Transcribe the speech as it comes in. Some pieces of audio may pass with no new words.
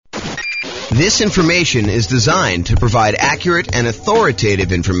This information is designed to provide accurate and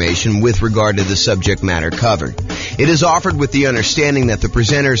authoritative information with regard to the subject matter covered. It is offered with the understanding that the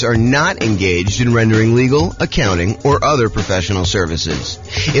presenters are not engaged in rendering legal, accounting, or other professional services.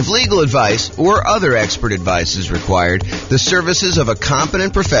 If legal advice or other expert advice is required, the services of a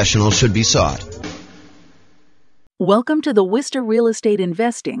competent professional should be sought. Welcome to the Worcester Real Estate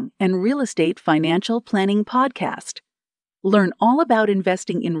Investing and Real Estate Financial Planning Podcast. Learn all about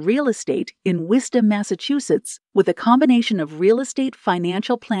investing in real estate in Worcester, Massachusetts, with a combination of real estate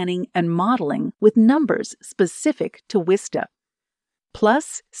financial planning and modeling with numbers specific to Worcester.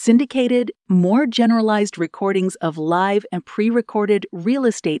 Plus, syndicated, more generalized recordings of live and pre-recorded real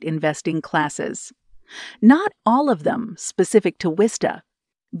estate investing classes. Not all of them specific to Worcester.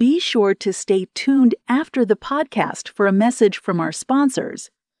 Be sure to stay tuned after the podcast for a message from our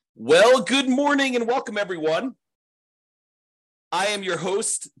sponsors. Well, good morning and welcome, everyone. I am your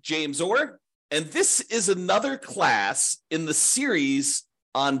host, James Orr, and this is another class in the series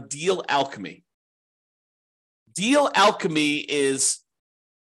on Deal Alchemy. Deal Alchemy is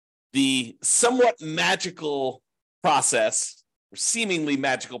the somewhat magical process, or seemingly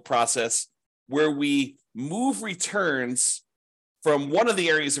magical process, where we move returns from one of the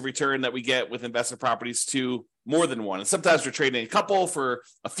areas of return that we get with investment properties to more than one. And sometimes we're trading a couple for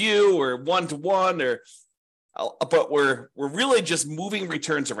a few or one-to-one, but we're really just moving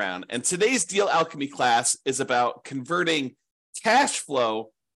returns around. And today's Deal Alchemy class is about converting cash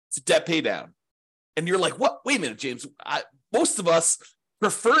flow to debt pay down. And you're like, what? Wait a minute, James. Most of us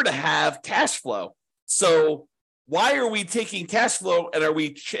prefer to have cash flow. So why are we taking cash flow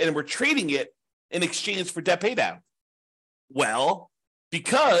and we're trading it in exchange for debt pay down? Well,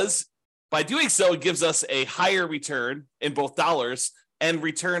 because by doing so, it gives us a higher return in both dollars and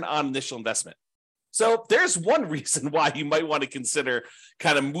return on initial investment. So there's one reason why you might want to consider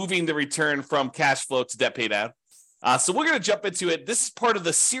kind of moving the return from cash flow to debt pay down. So we're going to jump into it. This is part of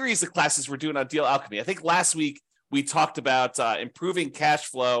the series of classes we're doing on Deal Alchemy. I think last week we talked about improving cash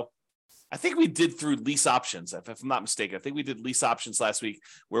flow. I think we did through lease options, if I'm not mistaken. I think we did lease options last week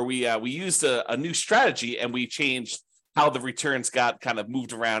where we used a new strategy and we changed how the returns got kind of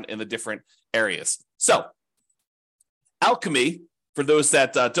moved around in the different areas. So alchemy, for those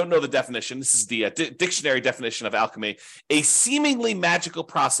that don't know the definition, this is the dictionary definition of alchemy, a seemingly magical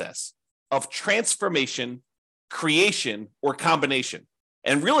process of transformation, creation, or combination.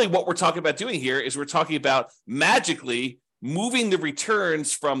 And really what we're talking about doing here is we're talking about magically moving the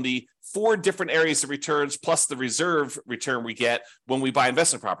returns from the 4 different areas of returns plus the reserve return we get when we buy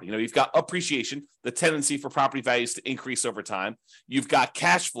investment property. You know, you've got appreciation, the tendency for property values to increase over time. You've got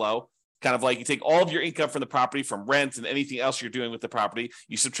cash flow, kind of like you take all of your income from the property, from rent and anything else you're doing with the property.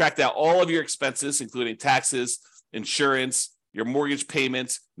 You subtract out all of your expenses, including taxes, insurance, your mortgage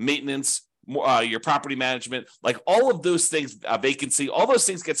payments, maintenance, your property management, like all of those things, vacancy, all those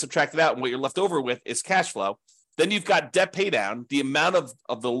things get subtracted out. And what you're left over with is cash flow. Then you've got debt pay down, the amount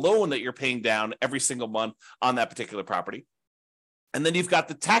of the loan that you're paying down every single month on that particular property. And then you've got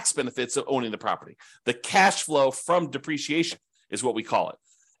the tax benefits of owning the property. The cash flow from depreciation is what we call it.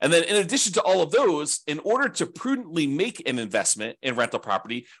 And then in addition to all of those, in order to prudently make an investment in rental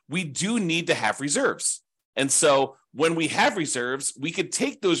property, we do need to have reserves. And so when we have reserves, we could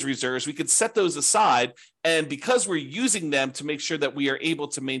take those reserves, we could set those aside. And because we're using them to make sure that we are able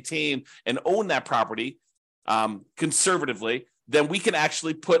to maintain and own that property conservatively, then we can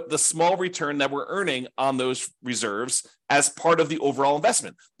actually put the small return that we're earning on those reserves as part of the overall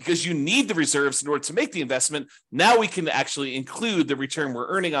investment. Because you need the reserves in order to make the investment, now we can actually include the return we're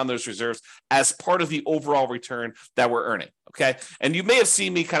earning on those reserves as part of the overall return that we're earning, okay? And you may have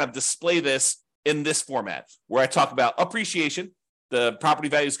seen me kind of display this in this format, where I talk about appreciation, the property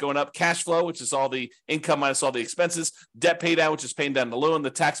values going up, cash flow, which is all the income minus all the expenses, debt pay down, which is paying down the loan, the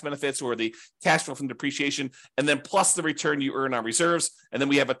tax benefits, or the cash flow from depreciation, and then plus the return you earn on reserves. And then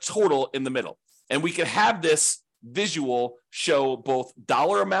we have a total in the middle. And we can have this visual show both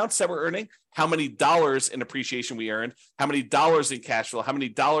dollar amounts that we're earning, how many dollars in appreciation we earned, how many dollars in cash flow, how many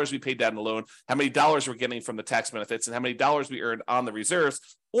dollars we paid down the loan, how many dollars we're getting from the tax benefits, and how many dollars we earned on the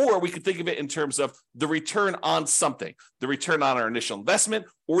reserves. Or we could think of it in terms of the return on something, the return on our initial investment,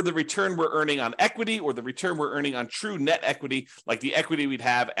 or the return we're earning on equity, or the return we're earning on true net equity, like the equity we'd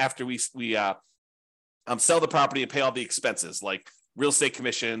have after we sell the property and pay all the expenses, like real estate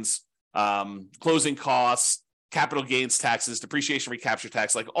commissions, closing costs, capital gains taxes, depreciation recapture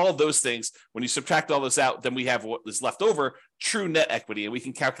tax, like all of those things. When you subtract all those out, then we have what is left over, true net equity, and we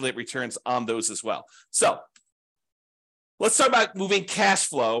can calculate returns on those as well. So let's talk about moving cash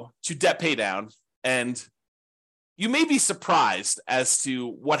flow to debt pay down. And you may be surprised as to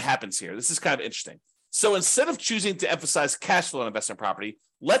what happens here. This is kind of interesting. So instead of choosing to emphasize cash flow on investment property,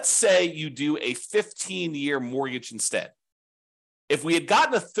 let's say you do a 15-year mortgage instead. If we had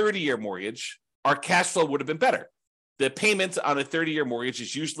gotten a 30-year mortgage, our cash flow would have been better. The payment on a 30-year mortgage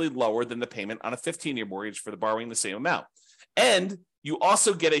is usually lower than the payment on a 15-year mortgage for the borrowing the same amount. And you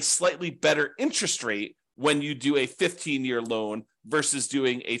also get a slightly better interest rate when you do a 15-year loan versus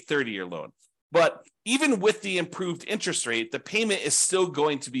doing a 30-year loan. But even with the improved interest rate, the payment is still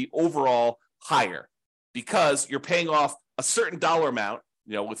going to be overall higher because you're paying off a certain dollar amount.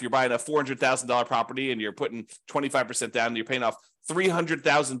 You know, if you're buying a $400,000 property and you're putting 25% down, you're paying off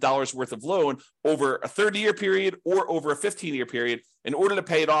 $300,000 worth of loan over a 30-year period or over a 15-year period. In order to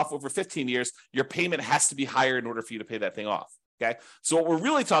pay it off over 15 years, your payment has to be higher in order for you to pay that thing off. Okay. So what we're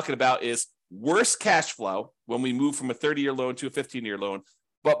really talking about is worse cash flow when we move from a 30-year loan to a 15-year loan,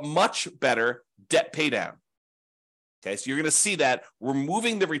 but much better debt pay down. Okay, so you're going to see that we're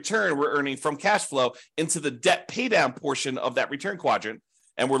moving the return we're earning from cash flow into the debt pay down portion of that return quadrant,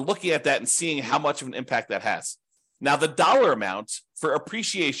 and we're looking at that and seeing how much of an impact that has. Now, the dollar amount for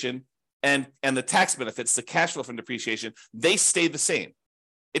appreciation and the tax benefits, the cash flow from depreciation, they stay the same.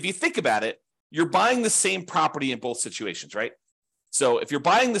 If you think about it, you're buying the same property in both situations, right? So if you're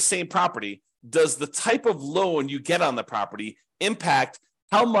buying the same property, does the type of loan you get on the property impact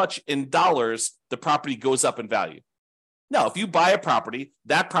how much in dollars the property goes up in value? No, if you buy a property,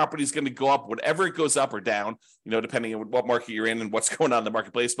 that property is going to go up whatever it goes up or down, depending on what market you're in and what's going on in the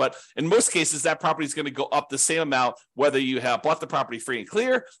marketplace. But in most cases, that property is going to go up the same amount, whether you have bought the property free and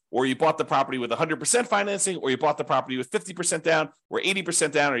clear, or you bought the property with 100% financing, or you bought the property with 50% down, or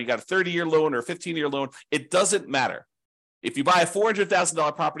 80% down, or you got a 30-year loan or a 15-year loan. It doesn't matter. If you buy a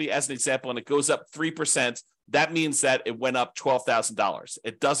 $400,000 property, as an example, and it goes up 3%, that means that it went up $12,000.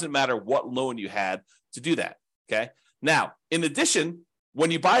 It doesn't matter what loan you had to do that, okay? Now, in addition, when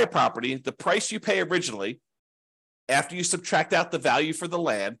you buy a property, the price you pay originally, after you subtract out the value for the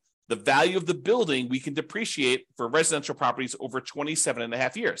land, the value of the building we can depreciate for residential properties over 27 and a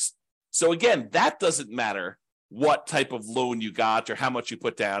half years. So again, that doesn't matter what type of loan you got or how much you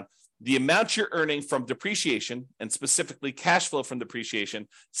put down. The amount you're earning from depreciation, and specifically cash flow from depreciation,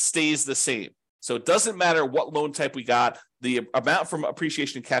 stays the same. So it doesn't matter what loan type we got, the amount from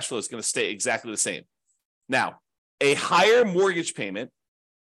appreciation and cash flow is going to stay exactly the same. Now, a higher mortgage payment,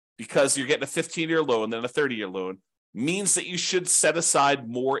 because you're getting a 15-year loan than a 30-year loan, means that you should set aside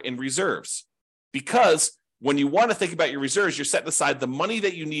more in reserves. Because when you want to think about your reserves, you're setting aside the money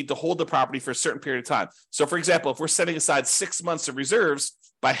that you need to hold the property for a certain period of time. So for example, if we're setting aside 6 months of reserves,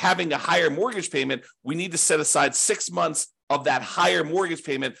 by having a higher mortgage payment, we need to set aside 6 months of that higher mortgage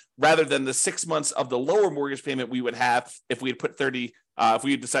payment rather than the 6 months of the lower mortgage payment we would have if we had put if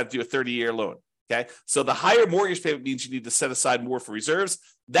we had decided to do a 30-year loan. Okay, so the higher mortgage payment means you need to set aside more for reserves.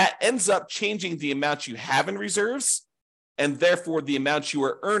 That ends up changing the amount you have in reserves and therefore the amount you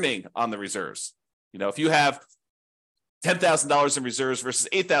are earning on the reserves. If you have $10,000 in reserves versus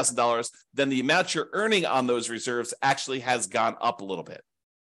 $8,000, then the amount you're earning on those reserves actually has gone up a little bit.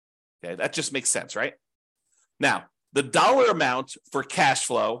 Okay, that just makes sense, right? Now, the dollar amount for cash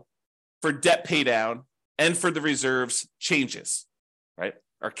flow, for debt pay down, and for the reserves changes, right?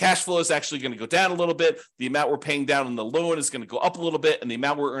 Our cash flow is actually going to go down a little bit. The amount we're paying down on the loan is going to go up a little bit, and the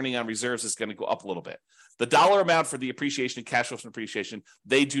amount we're earning on reserves is going to go up a little bit. The dollar amount for the appreciation and cash flow from appreciation,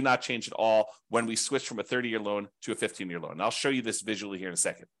 they do not change at all when we switch from a 30-year loan to a 15-year loan. And I'll show you this visually here in a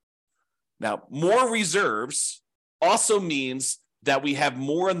second. Now, more reserves also means that we have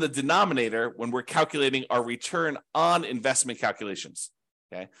more in the denominator when we're calculating our return on investment calculations,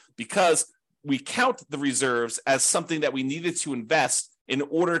 okay? Because we count the reserves as something that we needed to invest in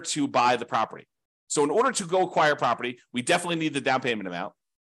order to buy the property. So in order to go acquire property, we definitely need the down payment amount.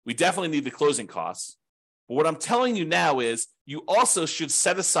 We definitely need the closing costs. But what I'm telling you now is you also should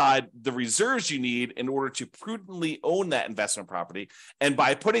set aside the reserves you need in order to prudently own that investment property. And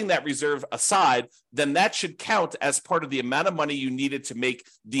by putting that reserve aside, then that should count as part of the amount of money you needed to make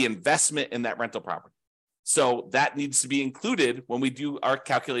the investment in that rental property. So that needs to be included when we do our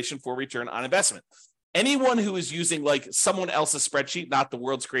calculation for return on investment. Anyone who is using like someone else's spreadsheet, not the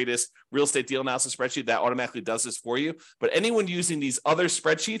world's greatest real estate deal analysis spreadsheet that automatically does this for you, but anyone using these other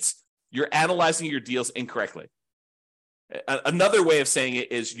spreadsheets, you're analyzing your deals incorrectly. Another way of saying it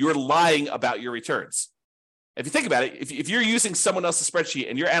is you're lying about your returns. If you think about it, if you're using someone else's spreadsheet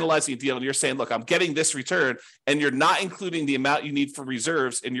and you're analyzing a deal and you're saying, look, I'm getting this return, and you're not including the amount you need for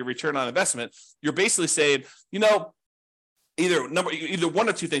reserves in your return on investment, you're basically saying, either one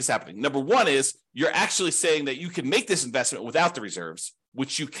or two things happening. Number one is you're actually saying that you can make this investment without the reserves,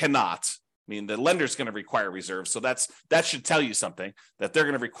 which you cannot. I mean, the lender's going to require reserves. So that should tell you something, that they're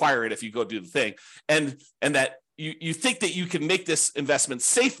going to require it if you go do the thing. And that you think that you can make this investment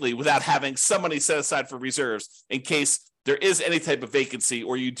safely without having some money set aside for reserves in case there is any type of vacancy,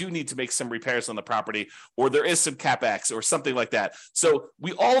 or you do need to make some repairs on the property, or there is some CapEx or something like that. So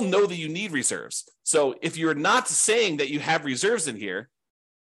we all know that you need reserves. So if you're not saying that you have reserves in here,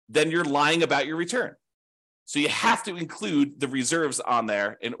 then you're lying about your return. So you have to include the reserves on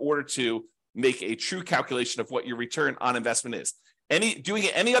there in order to make a true calculation of what your return on investment is. Doing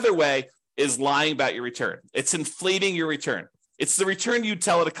it any other way is lying about your return. It's inflating your return. It's the return you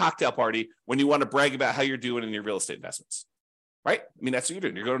tell at a cocktail party when you want to brag about how you're doing in your real estate investments, right? I mean, that's what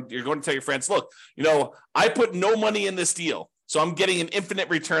you're doing. You're going to tell your friends, look, I put no money in this deal, so I'm getting an infinite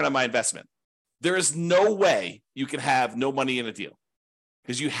return on my investment. There is no way you can have no money in a deal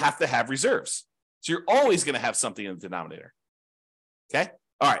because you have to have reserves. So you're always going to have something in the denominator. Okay?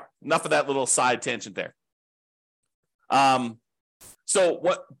 All right. Enough of that little side tangent there. So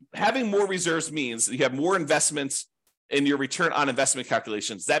what having more reserves means, you have more investments in your return on investment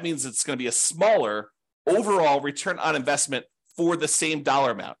calculations. That means it's going to be a smaller overall return on investment for the same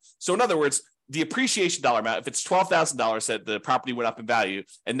dollar amount. So in other words, the appreciation dollar amount, if it's $12,000 that the property went up in value,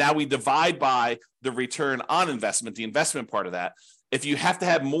 and now we divide by the return on investment, the investment part of that, if you have to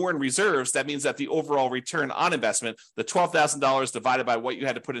have more in reserves, that means that the overall return on investment, the $12,000 divided by what you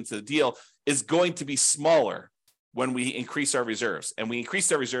had to put into the deal, is going to be smaller when we increase our reserves. And we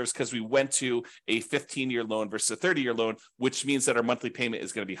increased our reserves because we went to a 15-year loan versus a 30-year loan, which means that our monthly payment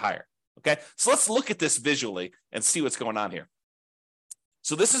is going to be higher. Okay, so let's look at this visually and see what's going on here.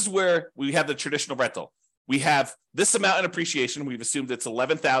 So this is where we have the traditional rental. We have this amount in appreciation. We've assumed it's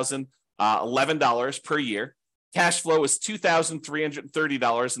 $11,011 per year. Cash flow is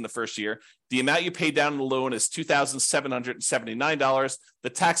 $2,330 in the first year. The amount you pay down in the loan is $2,779. The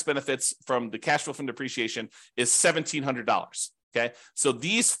tax benefits from the cash flow from depreciation is $1,700. Okay, so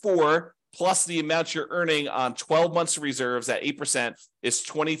these four plus the amount you're earning on 12 months of reserves at 8% is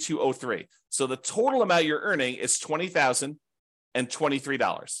 $2,203. So the total amount you're earning is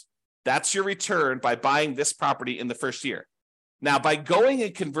 $20,023. That's your return by buying this property in the first year. Now, by going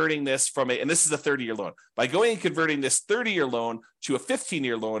and converting this and this is a 30-year loan, by going and converting this 30-year loan to a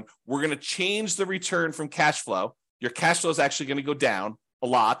 15-year loan, we're going to change the return from cash flow. Your cash flow is actually going to go down a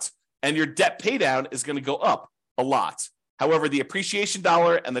lot, and your debt pay down is going to go up a lot. However, the appreciation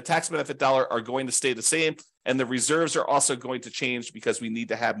dollar and the tax benefit dollar are going to stay the same, and the reserves are also going to change because we need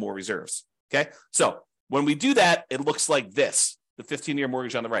to have more reserves. Okay, so when we do that, it looks like this, the 15-year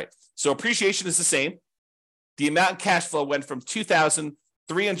mortgage on the right. So appreciation is the same. The amount in cash flow went from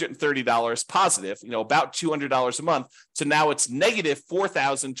 $2,330 positive, about $200 a month, to now it's negative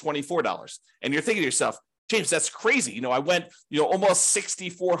 $4,024. And you're thinking to yourself, James, that's crazy. I went, almost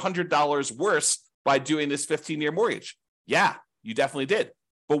 $6,400 worse by doing this 15-year mortgage. Yeah, you definitely did.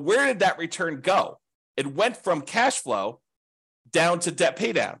 But where did that return go? It went from cash flow down to debt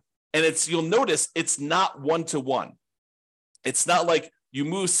pay down. And you'll notice it's not one-to-one. It's not like you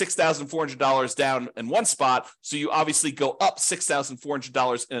move $6,400 down in one spot, so you obviously go up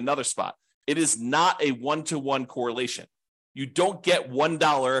 $6,400 in another spot. It is not a one-to-one correlation. You don't get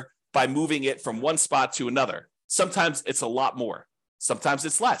 $1 by moving it from one spot to another. Sometimes it's a lot more. Sometimes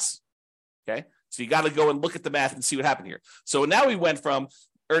it's less. Okay, so you got to go and look at the math and see what happened here. So now we went from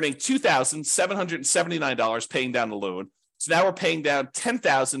earning $2,779 paying down the loan, so now we're paying down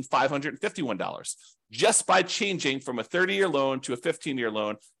 $10,551. Just by changing from a 30-year loan to a 15-year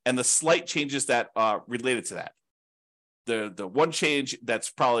loan and the slight changes that are related to that. The one change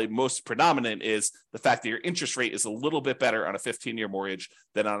that's probably most predominant is the fact that your interest rate is a little bit better on a 15-year mortgage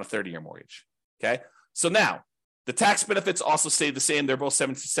than on a 30-year mortgage. Okay, so now the tax benefits also stayed the same. They're both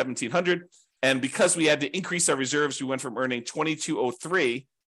 $1,700. And because we had to increase our reserves, we went from earning $2,203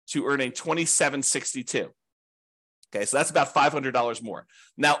 to earning $2,762. Okay, so that's about $500 more.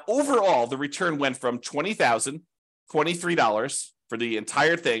 Now, overall, the return went from $20,023 for the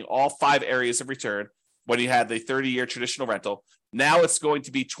entire thing, all 5 areas of return, when you had the 30-year traditional rental. Now it's going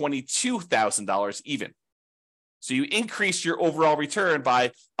to be $22,000 even. So you increase your overall return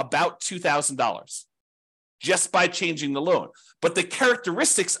by about $2,000 just by changing the loan. But the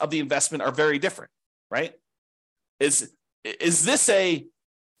characteristics of the investment are very different, right? Is this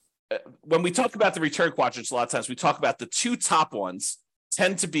when we talk about the return quadrants, a lot of times we talk about the 2 top ones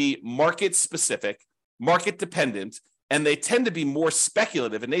tend to be market specific, market dependent, and they tend to be more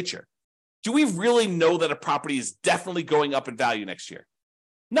speculative in nature. Do we really know that a property is definitely going up in value next year?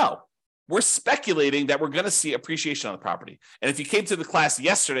 No. we're speculating that we're going to see appreciation on the property. And if you came to the class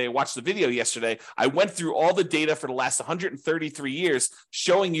yesterday, watched the video yesterday, I went through all the data for the last 133 years,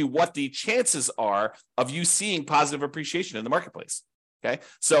 showing you what the chances are of you seeing positive appreciation in the marketplace. Okay,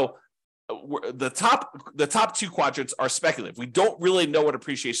 so the top two quadrants are speculative. We don't really know what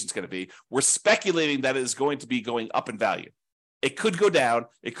appreciation is going to be. We're speculating that it is going to be going up in value. It could go down.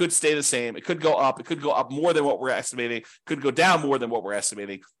 It could stay the same. It could go up. It could go up more than what we're estimating. It could go down more than what we're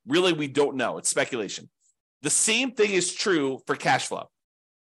estimating. Really, we don't know. It's speculation. The same thing is true for cash flow.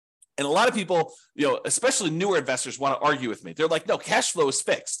 And a lot of people, especially newer investors, want to argue with me. They're like, no, cash flow is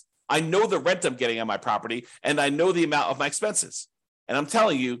fixed. I know the rent I'm getting on my property, and I know the amount of my expenses. And I'm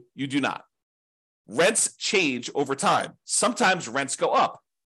telling you, you do not. Rents change over time. Sometimes rents go up.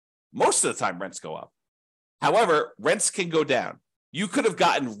 Most of the time, rents go up. However, rents can go down. You could have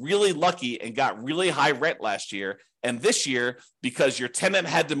gotten really lucky and got really high rent last year. And this year, because your tenant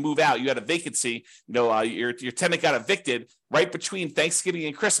had to move out, you had a vacancy, your tenant got evicted right between Thanksgiving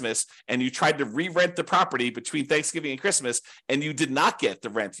and Christmas, and you tried to re-rent the property between Thanksgiving and Christmas, and you did not get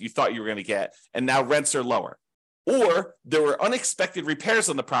the rent you thought you were going to get, and now rents are lower. Or there were unexpected repairs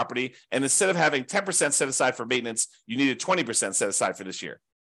on the property, and instead of having 10% set aside for maintenance, you needed 20% set aside for this year.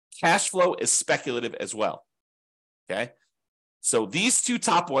 Cash flow is speculative as well. Okay, so these two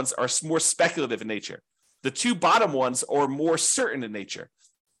top ones are more speculative in nature. The two bottom ones are more certain in nature.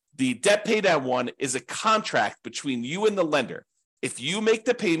 The debt paydown one is a contract between you and the lender. If you make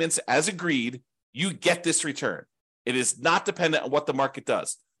the payments as agreed, you get this return. It is not dependent on what the market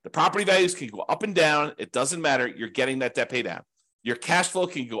does. The property values can go up and down. It doesn't matter. You're getting that debt paydown. Your cash flow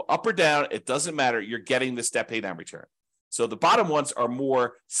can go up or down. It doesn't matter. You're getting this debt paydown return. So the bottom ones are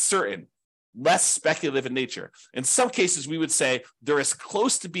more certain, less speculative in nature. In some cases, we would say they're as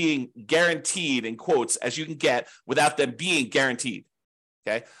close to being guaranteed, in quotes, as you can get without them being guaranteed.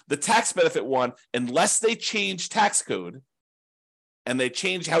 Okay. The tax benefit one, unless they change tax code and they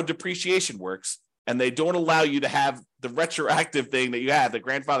change how depreciation works, and they don't allow you to have the retroactive thing that you had, the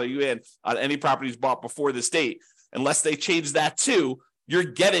grandfather you in on any properties bought before this date, unless they change that too, you're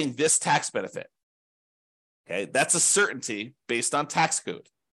getting this tax benefit. Okay. That's a certainty based on tax code.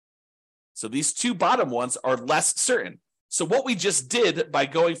 So these two bottom ones are less certain. So what we just did by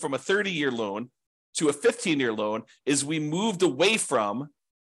going from a 30-year loan to a 15-year loan is we moved away from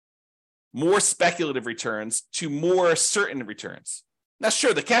more speculative returns to more certain returns. Now,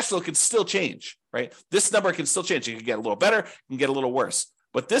 sure, the cash flow can still change, right? This number can still change. It can get a little better, it can get a little worse.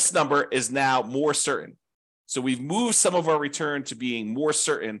 But this number is now more certain. So we've moved some of our return to being more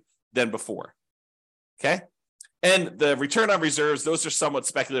certain than before. Okay? And the return on reserves, those are somewhat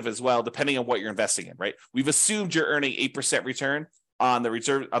speculative as well, depending on what you're investing in, right? We've assumed you're earning 8% return on the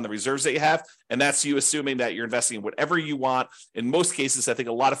reserves that you have, and that's you assuming that you're investing in whatever you want. In most cases, I think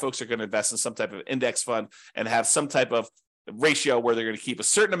a lot of folks are going to invest in some type of index fund and have some type of ratio where they're going to keep a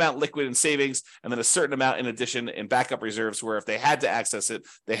certain amount liquid in savings and then a certain amount in addition in backup reserves, where if they had to access it,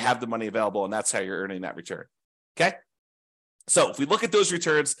 they have the money available, and that's how you're earning that return. Okay? So if we look at those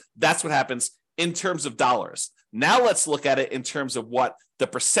returns, that's what happens in terms of dollars. Now let's look at it in terms of what the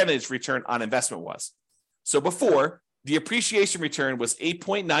percentage return on investment was. So before, the appreciation return was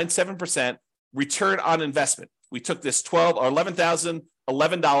 8.97% return on investment. We took this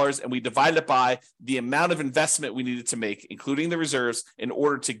 $11,011 and we divided it by the amount of investment we needed to make, including the reserves, in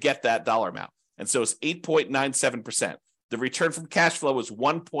order to get that dollar amount. And so it's 8.97%. The return from cash flow was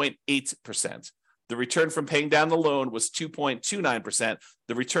 1.8%. The return from paying down the loan was 2.29%.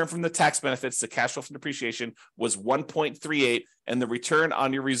 The return from the tax benefits, the cash flow from depreciation, was 1.38%, and the return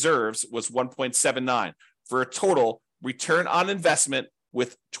on your reserves was 1.79%, for a total return on investment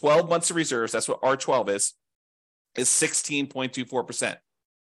with 12 months of reserves, that's what R12 is 16.24%.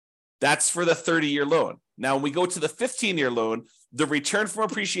 That's for the 30-year loan. Now, when we go to the 15-year loan, the return from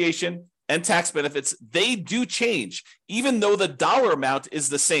appreciation and tax benefits, they do change, even though the dollar amount is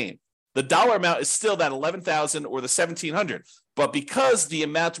the same. The dollar amount is still that $11,000 or the $1,700, but because the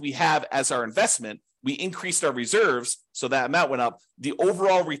amount we have as our investment, we increased our reserves, so that amount went up. The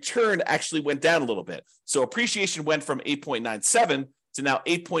overall return actually went down a little bit. So appreciation went from 8.97 to now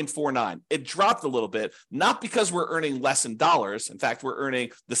 8.49. It dropped a little bit, not because we're earning less in dollars. In fact, we're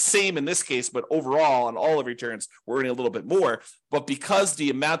earning the same in this case, but overall on all of returns, we're earning a little bit more. But because the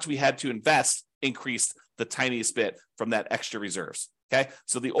amount we had to invest increased the tiniest bit from that extra reserves. Okay,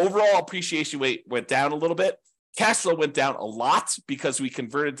 so the overall appreciation rate went down a little bit. Cash flow went down a lot because we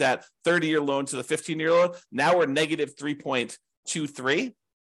converted that 30-year loan to the 15-year loan. Now we're negative 3.23.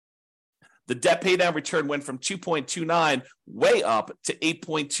 The debt paydown return went from 2.29 way up to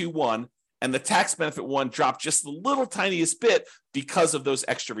 8.21, and the tax benefit one dropped just the little tiniest bit because of those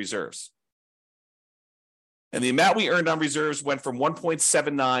extra reserves. And the amount we earned on reserves went from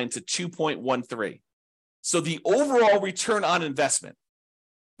 1.79 to 2.13. So the overall return on investment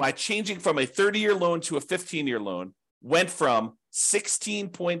by changing from a 30-year loan to a 15-year loan went from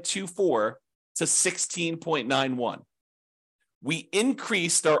 16.24 to 16.91. We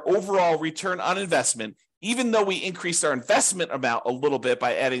increased our overall return on investment, even though we increased our investment amount a little bit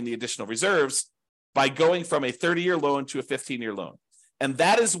by adding the additional reserves, by going from a 30-year loan to a 15-year loan. And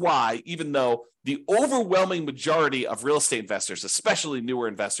that is why, even though the overwhelming majority of real estate investors, especially newer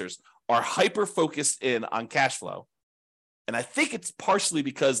investors, are hyper-focused in on cash flow, and I think it's partially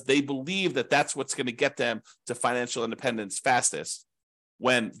because they believe that that's what's going to get them to financial independence fastest,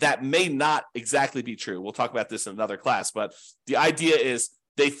 when that may not exactly be true. We'll talk about this in another class, but the idea is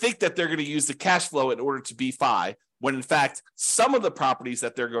they think that they're going to use the cash flow in order to be FI, when in fact, some of the properties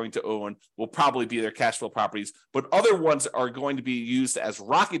that they're going to own will probably be their cash flow properties, but other ones are going to be used as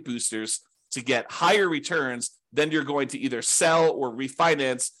rocket boosters to get higher returns. Then you're going to either sell or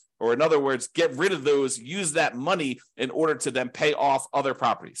refinance, or in other words, get rid of those, use that money in order to then pay off other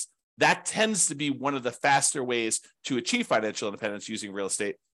properties. That tends to be one of the faster ways to achieve financial independence using real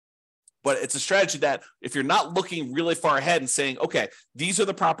estate. But it's a strategy that if you're not looking really far ahead and saying, okay, these are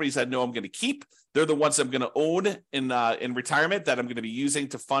the properties I know I'm going to keep, they're the ones I'm going to own in retirement that I'm going to be using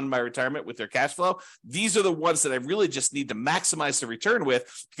to fund my retirement with their cash flow. These are the ones that I really just need to maximize the return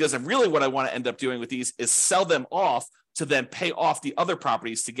with, because really what I want to end up doing with these is sell them off to then pay off the other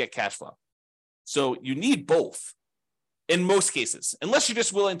properties to get cash flow. So you need both in most cases, unless you're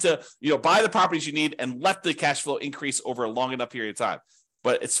just willing to, buy the properties you need and let the cash flow increase over a long enough period of time.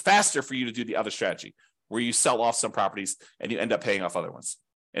 But it's faster for you to do the other strategy where you sell off some properties and you end up paying off other ones.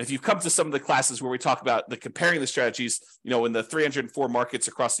 And if you come to some of the classes where we talk about the comparing the strategies, in the 304 markets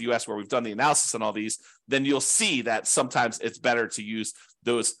across the US where we've done the analysis on all these, then you'll see that sometimes it's better to use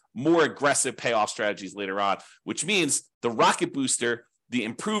those more aggressive payoff strategies later on, which means the rocket booster, the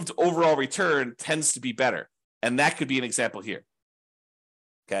improved overall return tends to be better. And that could be an example here.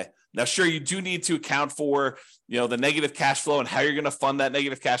 Okay. Now, sure, you do need to account for, the negative cash flow and how you're going to fund that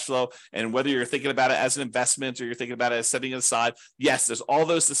negative cash flow, and whether you're thinking about it as an investment or you're thinking about it as setting it aside. Yes, there's all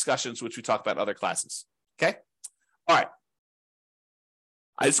those discussions, which we talk about in other classes. Okay. All right.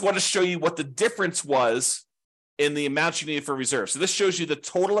 I just want to show you what the difference was in the amount you needed for reserves. So this shows you the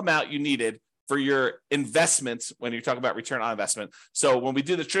total amount you needed for your investments when you're talking about return on investment. So when we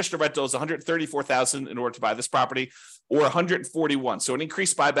do the traditional rental, it's $134,000 in order to buy this property, or $141,000. So it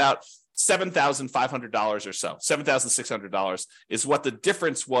increased by about $7,500 or so. $7,600 is what the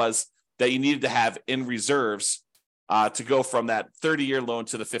difference was that you needed to have in reserves to go from that 30-year loan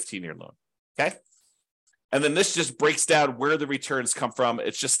to the 15-year loan. Okay. And then this just breaks down where the returns come from.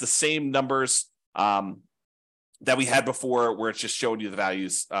 It's just the same numbers that we had before, where it's just showing you the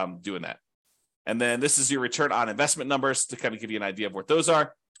values doing that. And then this is your return on investment numbers to kind of give you an idea of what those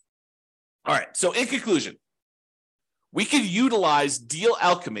are. All right. So in conclusion, we can utilize Deal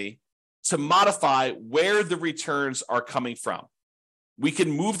Alchemy to modify where the returns are coming from. We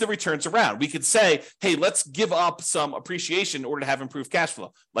can move the returns around. We could say, hey, let's give up some appreciation in order to have improved cash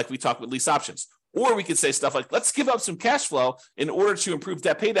flow, like we talked with lease options. Or we could say stuff like, let's give up some cash flow in order to improve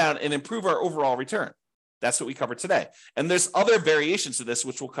debt pay down and improve our overall return. That's what we covered today. And there's other variations to this,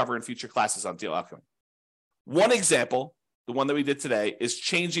 which we'll cover in future classes on Deal Alchemy. One example, the one that we did today, is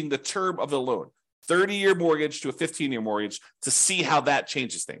changing the term of the loan, 30-year mortgage to a 15-year mortgage, to see how that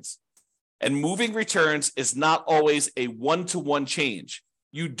changes things. And moving returns is not always a one-to-one change.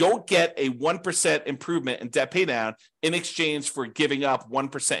 You don't get a 1% improvement in debt pay down in exchange for giving up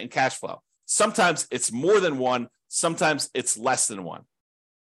 1% in cash flow. Sometimes it's more than one, sometimes it's less than one.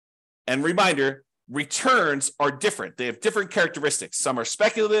 And reminder, returns are different. They have different characteristics. Some are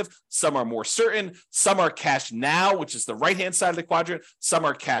speculative, some are more certain, some are cash now, which is the right-hand side of the quadrant, some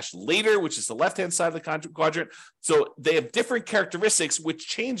are cash later, which is the left-hand side of the quadrant. So they have different characteristics, which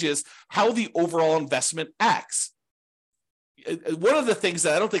changes how the overall investment acts. One of the things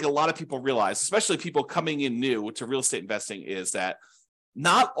that I don't think a lot of people realize, especially people coming in new to real estate investing, is that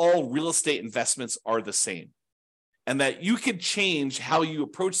not all real estate investments are the same. And that you can change how you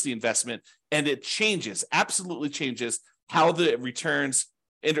approach the investment, and it changes, absolutely changes how the returns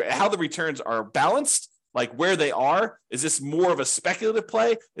are balanced, like where they are. Is this more of a speculative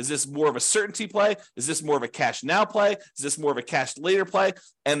play? Is this more of a certainty play? Is this more of a cash now play? Is this more of a cash later play?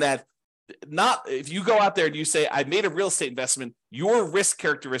 And that not, if you go out there and you say, I made a real estate investment, your risk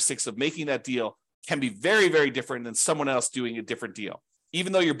characteristics of making that deal can be very, very different than someone else doing a different deal,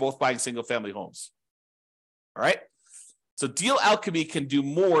 even though you're both buying single family homes. All right. So Deal Alchemy can do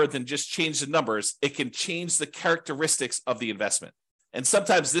more than just change the numbers. It can change the characteristics of the investment. And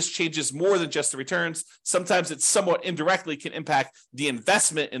sometimes this changes more than just the returns. Sometimes it somewhat indirectly can impact the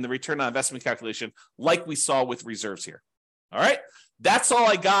investment in the return on investment calculation, like we saw with reserves here. All right, that's all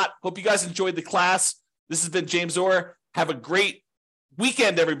I got. Hope you guys enjoyed the class. This has been James Orr. Have a great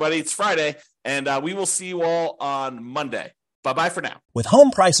weekend, everybody. It's Friday, and we will see you all on Monday. Bye-bye for now. With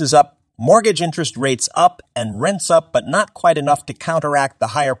home prices up, mortgage interest rates up, and rents up, but not quite enough to counteract the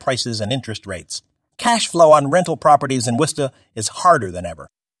higher prices and interest rates, cash flow on rental properties in Wista is harder than ever.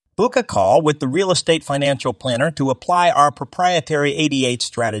 Book a call with the Real Estate Financial Planner to apply our proprietary 88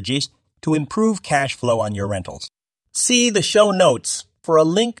 strategies to improve cash flow on your rentals. See the show notes for a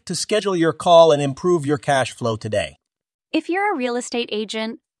link to schedule your call and improve your cash flow today. If you're a real estate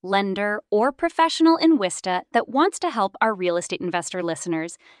agent, lender, or professional in Wista that wants to help our real estate investor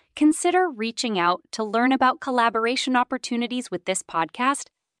listeners, consider reaching out to learn about collaboration opportunities with this podcast.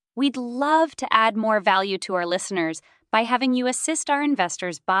 We'd love to add more value to our listeners by having you assist our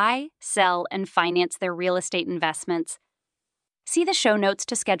investors buy, sell, and finance their real estate investments. See the show notes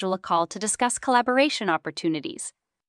to schedule a call to discuss collaboration opportunities.